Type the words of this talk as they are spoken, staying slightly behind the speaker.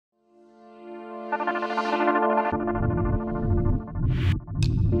Welcome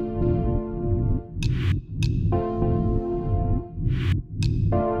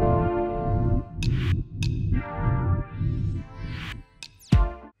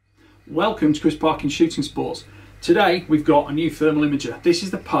to Chris Parkin Shooting Sports. Today we've got a new thermal imager. This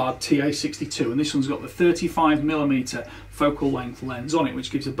is the PARD TA62 and this one's got the 35mm focal length lens on it, which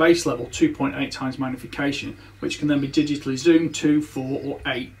gives a base level 2.8 times magnification, which can then be digitally zoomed 2, 4 or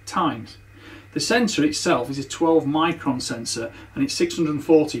 8 times. The sensor itself is a 12 micron sensor and it's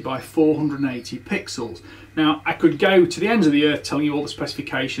 640 by 480 pixels. Now I could go to the ends of the earth telling you all the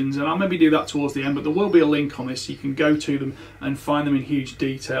specifications, and I'll maybe do that towards the end, but there will be a link on this so you can go to them and find them in huge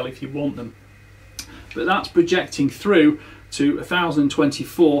detail if you want them. But that's projecting through to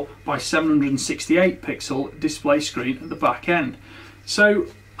 1024 by 768 pixel display screen at the back end. So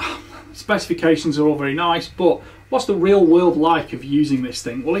specifications are all very nice, but what's the real world like of using this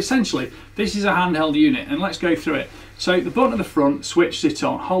thing? Well, essentially this is a handheld unit, and let's go through it. So the button at the front switches it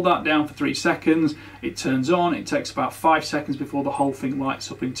on. Hold that down for 3 seconds, it turns on. It takes about 5 seconds before the whole thing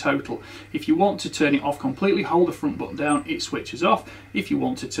lights up in total. If you want to turn it off completely, hold the front button down, it switches off. If you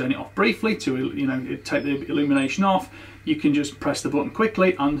want to turn it off briefly to take the illumination off, you can just press the button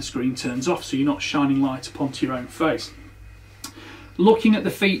quickly and the screen turns off, so you're not shining light up onto your own face. Looking at the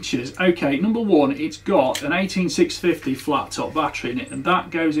features, okay, number one, it's got an 18650 flat top battery in it, and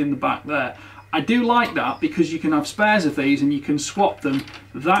that goes in the back there. I do like that because you can have spares of these and you can swap them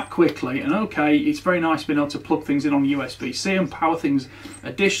that quickly, and okay, it's very nice being able to plug things in on USB-C and power things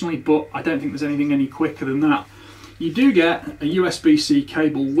additionally, but I don't think there's anything any quicker than that. You do get a USB-C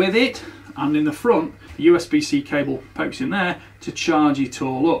cable with it, and in the front the USB-C cable pokes in there to charge it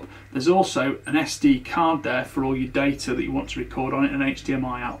all up. There's also an SD card there for all your data that you want to record on it, and an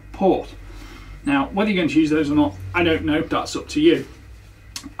HDMI out port. Now whether you're going to use those or not, I don't know, that's up to you.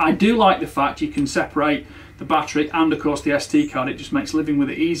 I do like the fact you can separate the battery and of course the SD card. It just makes living with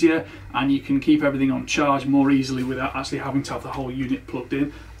it easier, and you can keep everything on charge more easily without actually having to have the whole unit plugged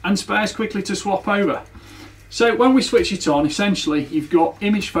in, and spares quickly to swap over. So when we switch it on, essentially you've got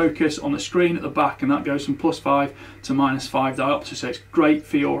image focus on the screen at the back, and that goes from +5 to -5 diopter, so it's great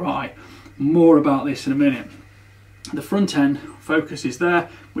for your eye. More about this in a minute. The front end focus is there,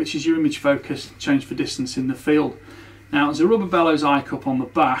 which is your image focus, change for distance in the field. Now there's a rubber bellows eye cup on the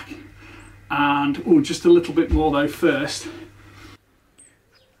back, and just a little bit more though first.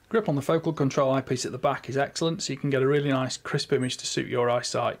 Grip on the focal control eyepiece at the back is excellent, so you can get a really nice crisp image to suit your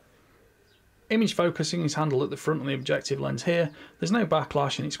eyesight. Image focusing is handled at the front of the objective lens here. There's no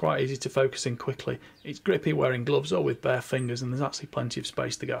backlash and it's quite easy to focus in quickly. It's grippy wearing gloves or with bare fingers, and there's actually plenty of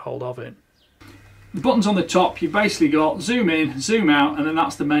space to get hold of it. The buttons on the top, you've basically got zoom in, zoom out, and then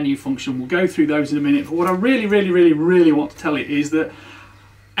that's the menu function. We'll go through those in a minute, but what I really want to tell you is that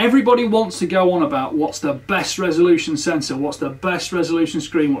everybody wants to go on about what's the best resolution sensor, what's the best resolution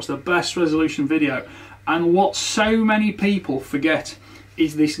screen, what's the best resolution video, and what so many people forget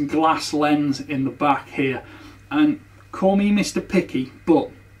is this glass lens in the back here. And call me Mr. Picky,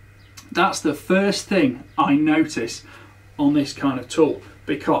 but that's the first thing I notice on this kind of tool,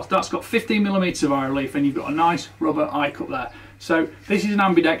 because that's got 15mm of eye relief and you've got a nice rubber eye cup there. So this is an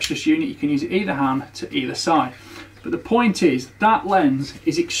ambidextrous unit, you can use it either hand to either side. But the point is that lens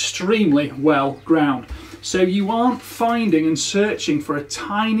is extremely well ground, so you aren't finding and searching for a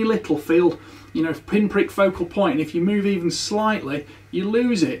tiny little field, pinprick focal point, and if you move even slightly you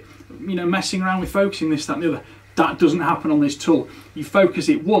lose it, messing around with focusing this, that and the other. That doesn't happen on this tool. You focus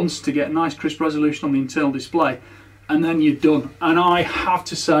it once to get a nice crisp resolution on the internal display, and then you're done. And I have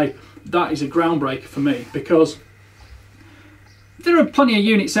to say that is a groundbreaker for me, because there are plenty of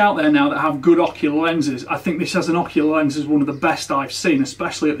units out there now that have good ocular lenses. I think this as an ocular lens is one of the best I've seen,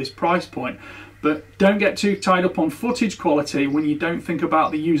 especially at this price point. But don't get too tied up on footage quality when you don't think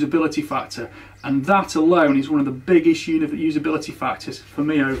about the usability factor, and that alone is one of the biggest usability factors for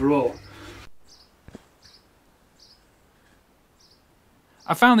me overall.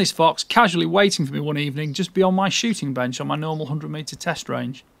 I found this fox casually waiting for me one evening just beyond my shooting bench on my normal 100-metre test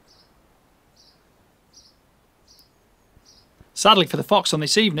range. Sadly for the fox on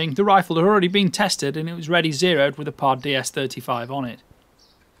this evening, the rifle had already been tested and it was ready zeroed with a PARD DS35 on it.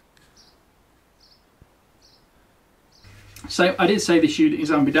 So I did say this unit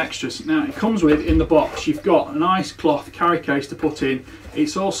is ambidextrous. Now it comes with, in the box, you've got a nice cloth carry case to put in.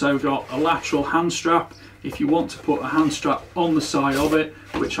 It's also got a lateral hand strap if you want to put a hand strap on the side of it,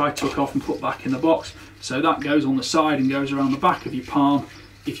 which I took off and put back in the box. So that goes on the side and goes around the back of your palm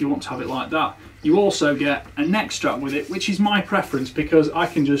if you want to have it like that. You also get a neck strap with it, which is my preference because I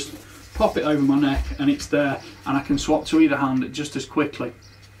can just pop it over my neck and it's there, and I can swap to either hand just as quickly.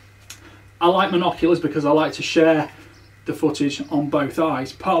 I like monoculars because I like to share the footage on both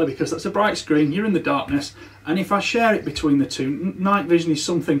eyes, partly because that's a bright screen, you're in the darkness, and if I share it between the two, night vision is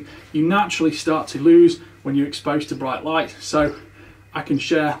something you naturally start to lose when you're exposed to bright light, so I can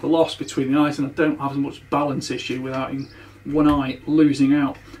share the loss between the eyes and I don't have as much balance issue without one eye losing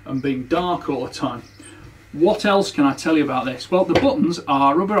out and being dark all the time. What else can I tell you about this? Well, the buttons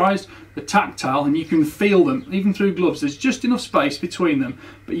are rubberized, they're tactile, and you can feel them even through gloves. There's just enough space between them,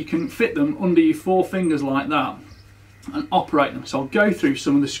 but you can fit them under your 4 fingers like that and operate them. So I'll go through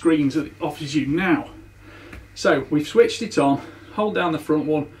some of the screens that it offers you now. So we've switched it on, hold down the front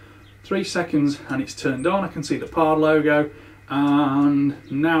one, 3 seconds and it's turned on. I can see the PARD logo and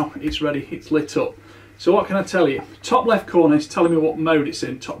now it's ready, it's lit up. So what can I tell you? Top left corner is telling me what mode it's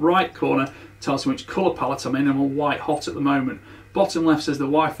in. Top right corner tells me which colour palette I'm in. I'm on white hot at the moment. Bottom left says the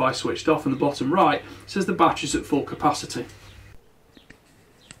Wi-Fi switched off and the bottom right says the battery's at full capacity.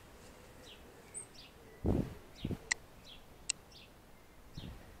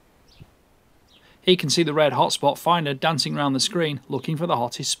 Here you can see the red hotspot finder dancing around the screen looking for the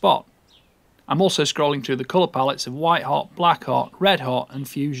hottest spot. I'm also scrolling through the colour palettes of white hot, black hot, red hot and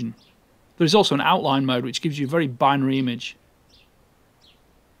fusion. There is also an outline mode which gives you a very binary image.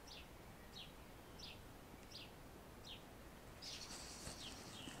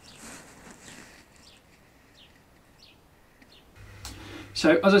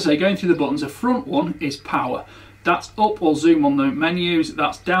 So as I say, going through the buttons, the front one is power. That's up or zoom on the menus,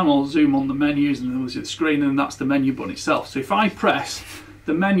 that's down or zoom on the menus, and then there's the screen, and that's the menu button itself. So if I press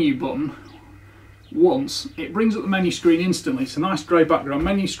the menu button once, it brings up the menu screen instantly. It's a nice grey background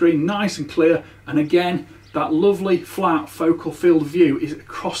menu screen, nice and clear, and again that lovely flat focal field view is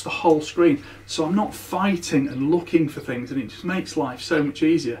across the whole screen, so I'm not fighting and looking for things, and it just makes life so much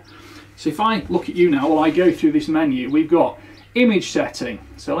easier. So if I look at you now while I go through this menu, we've got image setting.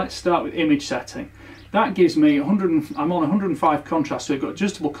 So let's start with image setting. That gives me I'm on 105 contrast, so we've got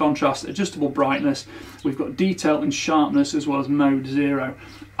adjustable contrast, adjustable brightness, we've got detail and sharpness as well as mode 0.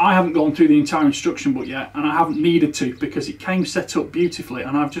 I haven't gone through the entire instruction book yet, and I haven't needed to because it came set up beautifully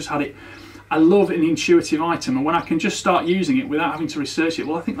and I've just had it. I love an intuitive item, and when I can just start using it without having to research it,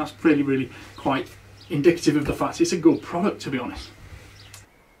 well, I think that's really quite indicative of the fact it's a good product, to be honest.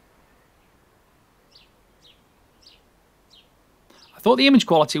 I thought the image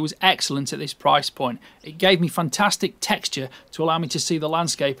quality was excellent at this price point. It gave me fantastic texture to allow me to see the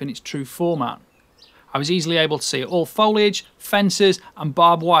landscape in its true format. I was easily able to see all foliage, fences and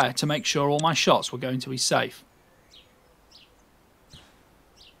barbed wire to make sure all my shots were going to be safe.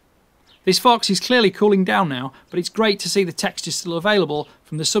 This Fox is clearly cooling down now, but it's great to see the texture still available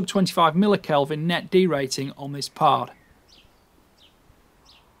from the sub 25 millikelvin net D rating on this PARD.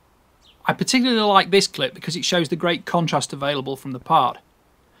 I particularly like this clip because it shows the great contrast available from the PARD.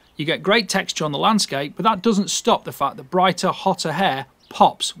 You get great texture on the landscape, but that doesn't stop the fact that brighter, hotter hair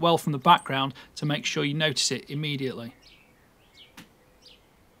pops well from the background to make sure you notice it immediately.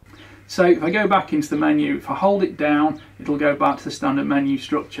 So if I go back into the menu, if I hold it down, it'll go back to the standard menu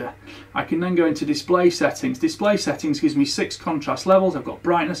structure. I can then go into display settings. Display settings gives me 6 contrast levels. I've got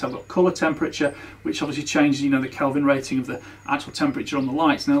brightness, I've got colour temperature, which obviously changes, the Kelvin rating of the actual temperature on the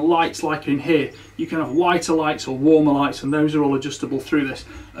lights. Now the lights, like in here, you can have whiter lights or warmer lights, and those are all adjustable through this,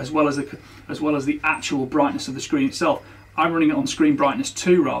 as well as the actual brightness of the screen itself. I'm running it on screen brightness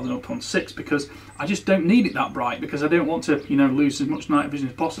 2 rather than up on 6 because I just don't need it that bright, because I don't want to lose as much night vision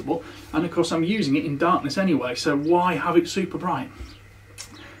as possible, and of course I'm using it in darkness anyway, so why have it super bright?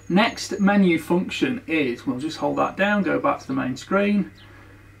 Next menu function is, we'll just hold that down, go back to the main screen.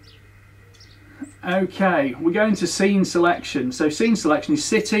 Okay, we're going to scene selection. So scene selection is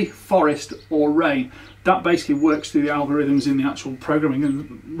city, forest or rain. That basically works through the algorithms in the actual programming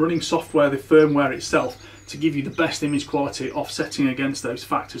and running software, the firmware itself, to give you the best image quality, offsetting against those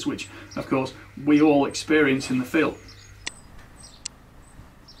factors, which of course we all experience in the field.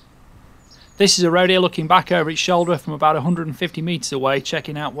 This is a road here looking back over its shoulder from about 150 metres away,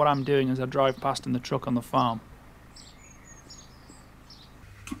 checking out what I'm doing as I drive past in the truck on the farm.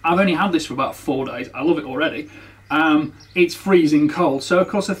 I've only had this for about 4 days. I love it already. It's freezing cold, so of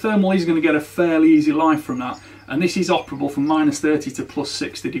course the thermal is going to get a fairly easy life from that, and this is operable from -30 to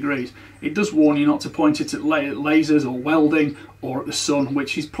 +60 degrees. It does warn you not to point it at lasers or welding or at the sun,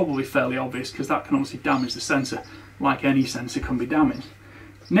 which is probably fairly obvious because that can obviously damage the sensor, like any sensor can be damaged.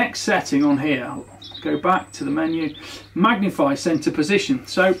 Next setting on here, I'll go back to the menu, magnify center position.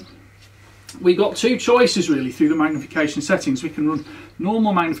 So we've got 2 choices really through the magnification settings. We can run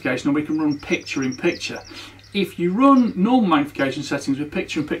normal magnification or we can run picture in picture. If you run normal magnification settings with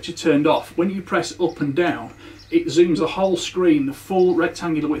picture-in-picture turned off, when you press up and down, it zooms the whole screen, the full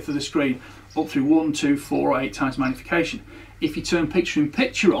rectangular width of the screen, up through 1, 2, 4 or 8 times magnification. If you turn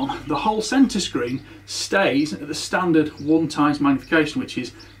picture-in-picture on, the whole centre screen stays at the standard 1 times magnification, which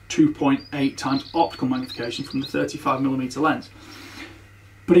is 2.8 times optical magnification from the 35mm lens.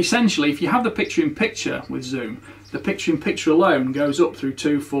 But essentially, if you have the picture-in-picture with zoom, the picture-in-picture alone goes up through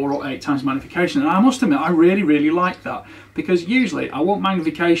 2, 4 or 8 times magnification. And I must admit, I really like that, because usually I want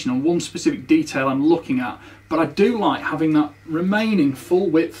magnification on one specific detail I'm looking at, but I do like having that remaining full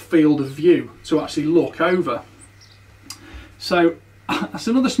width field of view to actually look over. So that's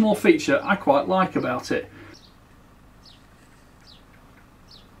another small feature I quite like about it.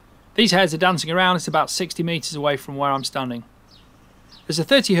 These hairs are dancing around at about 60 metres away from where I'm standing. There's a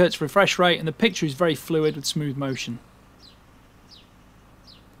 30 Hz refresh rate and the picture is very fluid with smooth motion.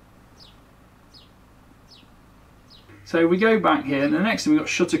 So we go back here, and the next thing we've got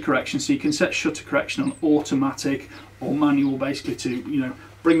shutter correction, so you can set shutter correction on automatic or manual, basically to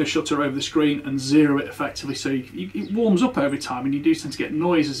bring the shutter over the screen and zero it effectively, so it warms up over time, and you do tend to get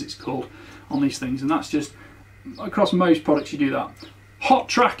noise, as it's called, on these things, and that's just across most products you do that. Hot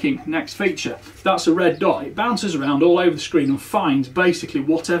tracking, next feature. That's a red dot. It bounces around all over the screen and finds basically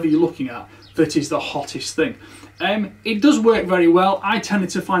whatever you're looking at that is the hottest thing. It does work very well. I tended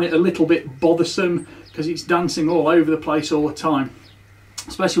to find it a little bit bothersome because it's dancing all over the place all the time,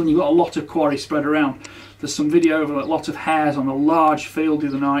 especially when you've got a lot of quarry spread around. There's some video of a lot of hairs on a large field the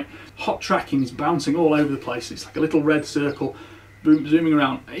other night. Hot tracking is bouncing all over the place. It's like a little red circle zooming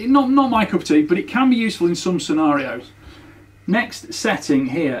around. Not my cup of tea, but it can be useful in some scenarios. Next setting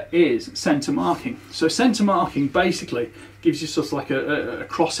here is center marking. So center marking basically gives you sort of like a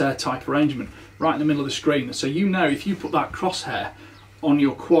crosshair type arrangement right in the middle of the screen. So you know if you put that crosshair on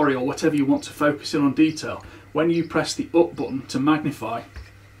your quarry or whatever you want to focus in on detail, when you press the up button to magnify,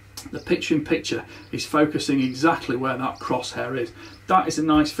 the picture-in-picture is focusing exactly where that crosshair is. That is a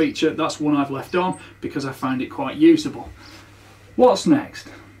nice feature. That's one I've left on because I find it quite usable. What's next?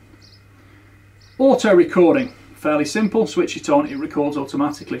 Auto recording. Fairly simple, switch it on, it records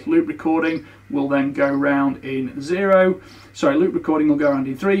automatically. Loop recording will then go round in loop recording will go around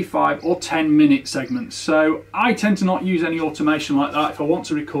in 3, 5 or 10 minute segments. So I tend to not use any automation like that. If I want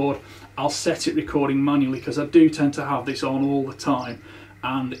to record, I'll set it recording manually because I do tend to have this on all the time.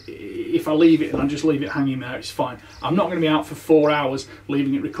 And if I leave it and I just leave it hanging there, it's fine. I'm not going to be out for 4 hours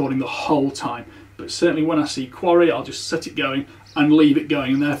leaving it recording the whole time. But certainly when I see quarry, I'll just set it going and leave it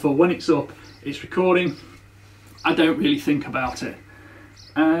going. And therefore when it's up, it's recording. I don't really think about it.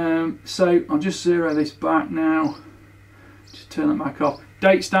 So I'll just zero this back now. Just turn that back off.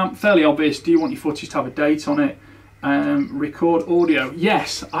 Date stamp, fairly obvious. Do you want your footage to have a date on it? Record audio.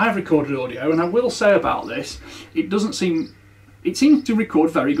 Yes, I have recorded audio, and I will say about this, it seems to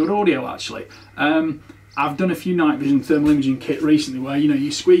record very good audio actually. I've done a few night vision thermal imaging kit recently where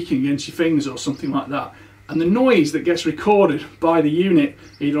you're squeaking against your fingers or something like that, and the noise that gets recorded by the unit,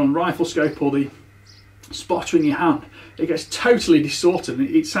 either on rifle scope or the spotter in your hand, it gets totally distorted and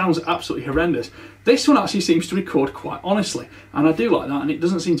it sounds absolutely horrendous. This one actually seems to record quite honestly, and I do like that, and it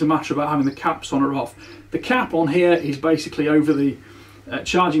doesn't seem to matter about having the caps on or off. The cap on here is basically over the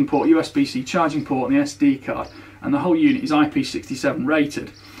charging port, USB-C charging port and the SD card, and the whole unit is IP67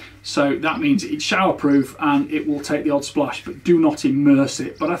 rated. So that means it's showerproof and it will take the odd splash, but do not immerse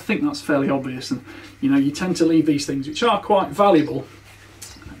it. But I think that's fairly obvious, and you tend to leave these things, which are quite valuable,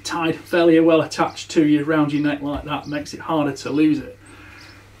 tied fairly well attached to you around your neck like that. Makes it harder to lose it.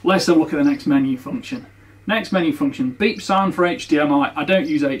 Let's have a look at the next menu function. Next menu function, beep sound for HDMI. I don't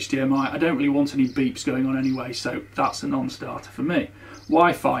use HDMI. I don't really want any beeps going on anyway, so that's a non-starter for me.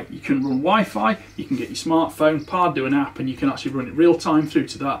 Wi-Fi, you can run Wi-Fi, you can get your smartphone, PARD do an app, and you can actually run it real time through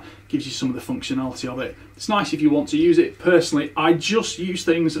to that. Gives you some of the functionality of it. It's nice if you want to use it. Personally, I just use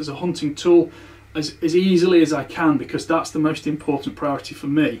things as a hunting tool as easily as I can because that's the most important priority for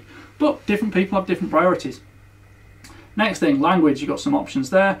me. But different people have different priorities. Next thing, language, you've got some options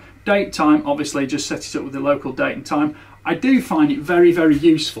there. Date, time, obviously just set it up with the local date and time. I do find it very, very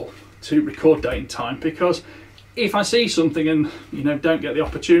useful to record date and time because if I see something and don't get the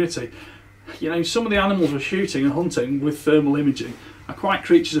opportunity, some of the animals we're shooting and hunting with thermal imaging are quite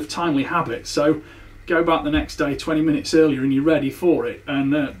creatures of timely habit. So go back the next day 20 minutes earlier and you're ready for it,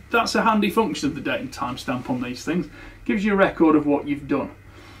 and that's a handy function of the date and time stamp on these things. Gives you a record of what you've done.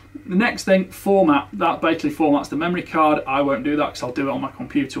 The next thing, format. That basically formats the memory card. I won't do that because I'll do it on my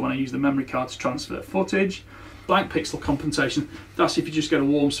computer when I use the memory card to transfer footage. blank pixel compensation, that's if you just get a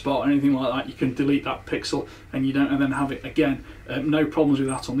warm spot or anything like that, you can delete that pixel and you don't, and then have it again. No problems with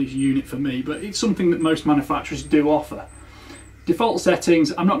that on this unit for me, but it's something that most manufacturers do offer. Default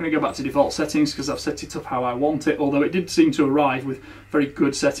settings, I'm not going to go back to default settings because I've set it up how I want it, although it did seem to arrive with very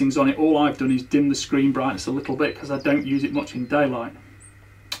good settings on it. All I've done is dim the screen brightness a little bit because I don't use it much in daylight.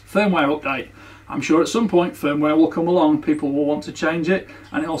 Firmware update. I'm sure at some point firmware will come along, people will want to change it,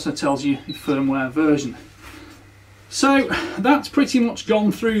 and it also tells you the firmware version. So that's pretty much gone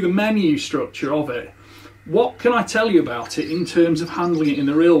through the menu structure of it. What can I tell you about it in terms of handling it in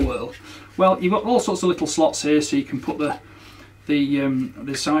the real world? Well, you've got all sorts of little slots here, so you can put the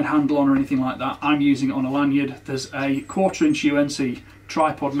side handle on or anything like that. I'm using it on a lanyard. There's a 1/4 inch UNC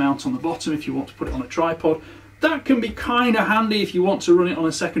tripod mount on the bottom if you want to put it on a tripod. That can be kind of handy if you want to run it on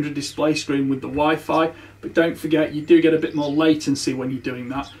a secondary display screen with the Wi-Fi, but don't forget you do get a bit more latency when you're doing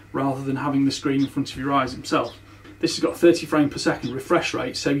that rather than having the screen in front of your eyes himself. This has got 30 frames per second refresh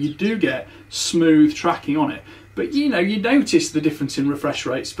rate, so you do get smooth tracking on it. But you know, you notice the difference in refresh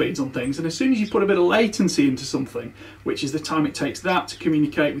rate speeds on things, and as soon as you put a bit of latency into something, which is the time it takes that to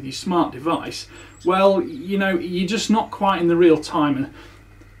communicate with your smart device, well, you know, you're just not quite in the real time, and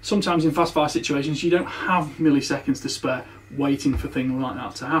sometimes in fast fire situations you don't have milliseconds to spare waiting for things like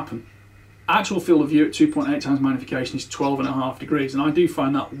that to happen. Actual field of view at 2.8 times magnification is 12.5 degrees, and I do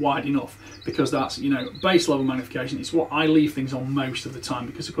find that wide enough because that's, you know, base level magnification. It's what I leave things on most of the time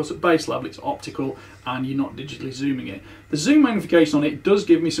because of course at base level it's optical and you're not digitally zooming it. The zoom magnification on it does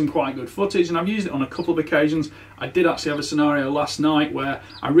give me some quite good footage, and I've used it on a couple of occasions. I did actually have a scenario last night where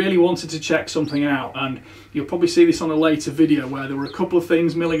I really wanted to check something out, and you'll probably see this on a later video where there were a couple of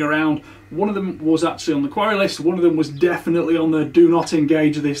things milling around. One of them was actually on the quarry list, one of them was definitely on the do not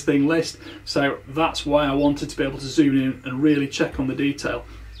engage this thing list, so that's why I wanted to be able to zoom in and really check on the detail.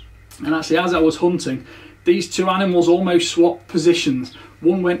 And actually, as I was hunting, these two animals almost swapped positions.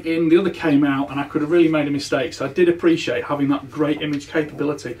 One went in, the other came out, and I could have really made a mistake, so I did appreciate having that great image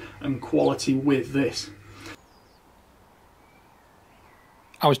capability and quality with this.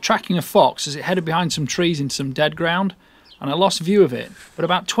 I was tracking a fox as it headed behind some trees into some dead ground, and I lost view of it, but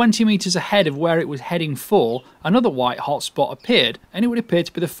about 20 metres ahead of where it was heading for, another white hot spot appeared, and it would appear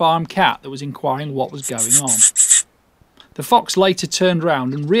to be the farm cat that was inquiring what was going on. The fox later turned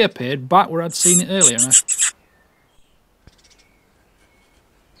round and reappeared back where I'd seen it earlier.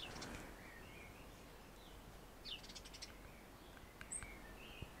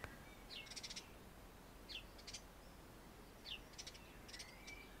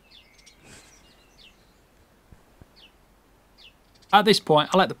 At this point,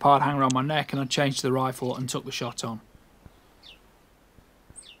 I let the PARD hang around my neck and I changed to the rifle and took the shot on.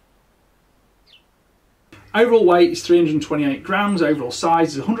 Overall weight is 328 grams, overall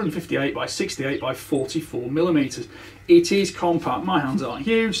size is 158 by 68 by 44 millimeters. It is compact, my hands aren't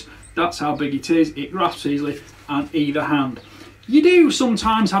huge, that's how big it is, it grasps easily on either hand. You do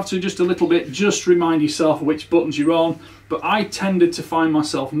sometimes have to just a little bit just remind yourself which buttons you're on, but I tended to find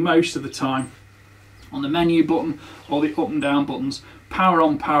myself most of the time on the menu button or the up and down buttons. Power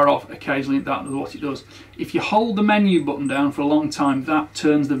on, power off, occasionally that is what it does. If you hold the menu button down for a long time, that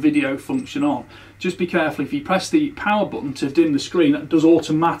turns the video function on. Just be careful, if you press the power button to dim the screen, that does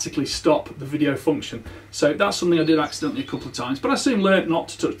automatically stop the video function. So that's something I did accidentally a couple of times, but I soon learned not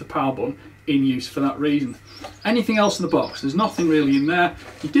to touch the power button in use for that reason. Anything else in the box? There's nothing really in there.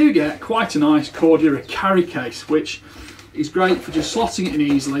 You do get quite a nice Cordura carry case, which is great for just slotting it in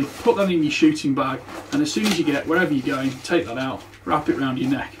easily. Put that in your shooting bag, and as soon as you get wherever you're going, take that out, wrap it around your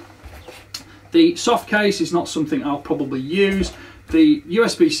neck. The soft case is not something I'll probably use. The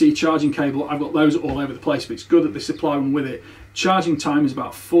USB-C charging cable, I've got those all over the place, but it's good that they supply one with it. Charging time is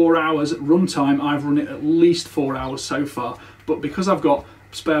about 4 hours. Run time, I've run it at least 4 hours so far, but because I've got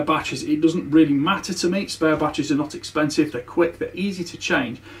spare batteries, it doesn't really matter to me. Spare batteries are not expensive, they're quick, they're easy to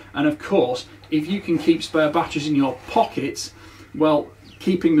change, and of course, if you can keep spare batteries in your pockets, well,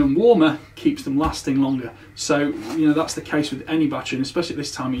 keeping them warmer keeps them lasting longer. So, you know, that's the case with any battery, and especially at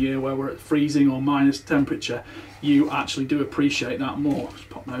this time of year where we're at freezing or minus temperature, you actually do appreciate that more. Just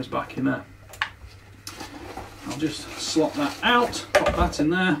pop those back in there. I'll just slot that out, pop that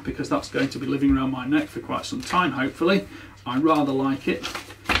in there, because that's going to be living around my neck for quite some time, hopefully. I rather like it.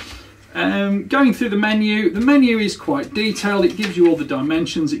 Going through the menu is quite detailed. It gives you all the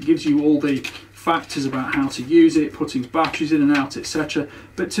dimensions, it gives you all the factors about how to use it, putting batteries in and out, etc.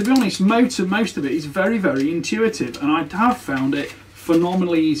 But to be honest, most of it is very, very intuitive, and I have found it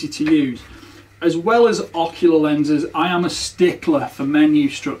phenomenally easy to use. As well as ocular lenses, I am a stickler for menu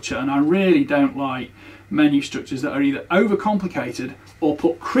structure, and I really don't like menu structures that are either overcomplicated or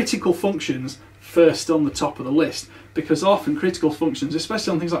put critical functions first on the top of the list, because often critical functions,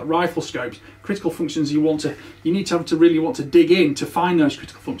 especially on things like rifle scopes, critical functions you need to really want to dig in to find those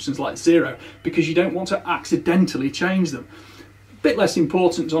critical functions like 0, because you don't want to accidentally change them. A bit less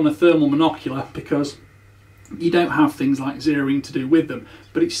important on a thermal monocular because you don't have things like zeroing to do with them,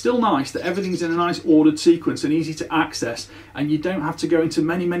 but it's still nice that everything's in a nice ordered sequence and easy to access, and you don't have to go into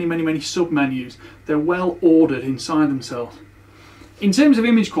many sub-menus. They're well ordered inside themselves. In terms of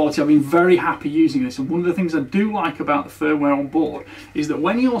image quality, I've been very happy using this, and one of the things I do like about the firmware on board is that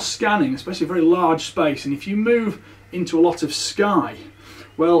when you're scanning, especially a very large space, and if you move into a lot of sky,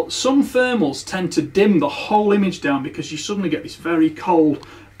 well, some thermals tend to dim the whole image down because you suddenly get this very cold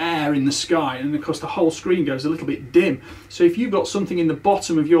air in the sky, and of course the whole screen goes a little bit dim. So if you've got something in the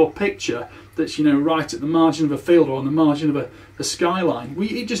bottom of your picture that's, you know, right at the margin of a field or on the margin of a skyline,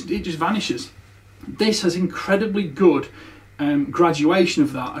 it just vanishes. This has incredibly good graduation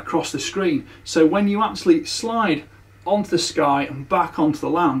of that across the screen, so when you actually slide onto the sky and back onto the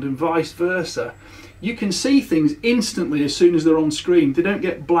land and vice versa, you can see things instantly as soon as they're on screen. They don't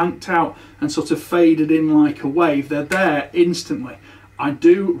get blanked out and sort of faded in like a wave. They're there instantly. I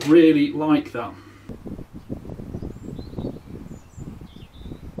do really like that.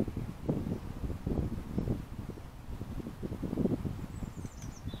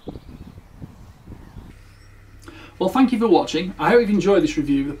 Well, thank you for watching. I hope you've enjoyed this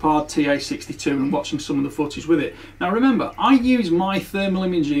review of the PARD TA62 and watching some of the footage with it. Now remember, I use my thermal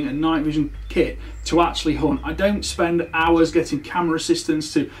imaging and night vision kit to actually hunt. I don't spend hours getting camera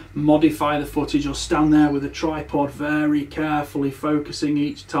assistants to modify the footage or stand there with a tripod very carefully focusing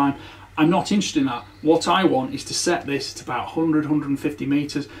each time. I'm not interested in that. What I want is to set this at about 100, 150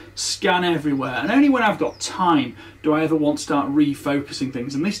 meters, scan everywhere, and only when I've got time do I ever want to start refocusing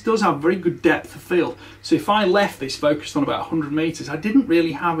things. And this does have very good depth of field, so if I left this focused on about 100 meters, I didn't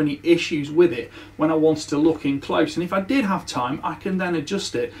really have any issues with it when I wanted to look in close. And if I did have time, I can then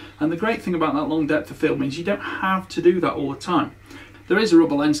adjust it. And the great thing about that long depth of field means you don't have to do that all the time. There is a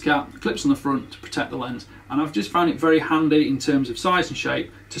rubber lens cap, clips on the front to protect the lens, and I've just found it very handy in terms of size and shape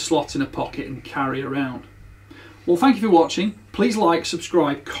to slot in a pocket and carry around. Well, thank you for watching. Please like,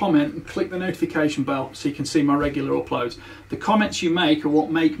 subscribe, comment and click the notification bell so you can see my regular uploads. The comments you make are what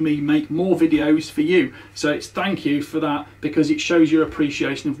make me make more videos for you, so it's thank you for that, because it shows your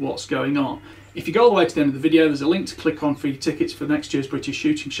appreciation of what's going on. If you go all the way to the end of the video, there's a link to click on for your tickets for next year's British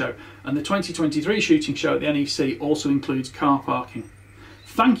Shooting Show, and the 2023 shooting show at the NEC also includes car parking.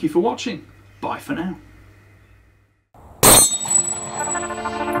 Thank you for watching. Bye for now.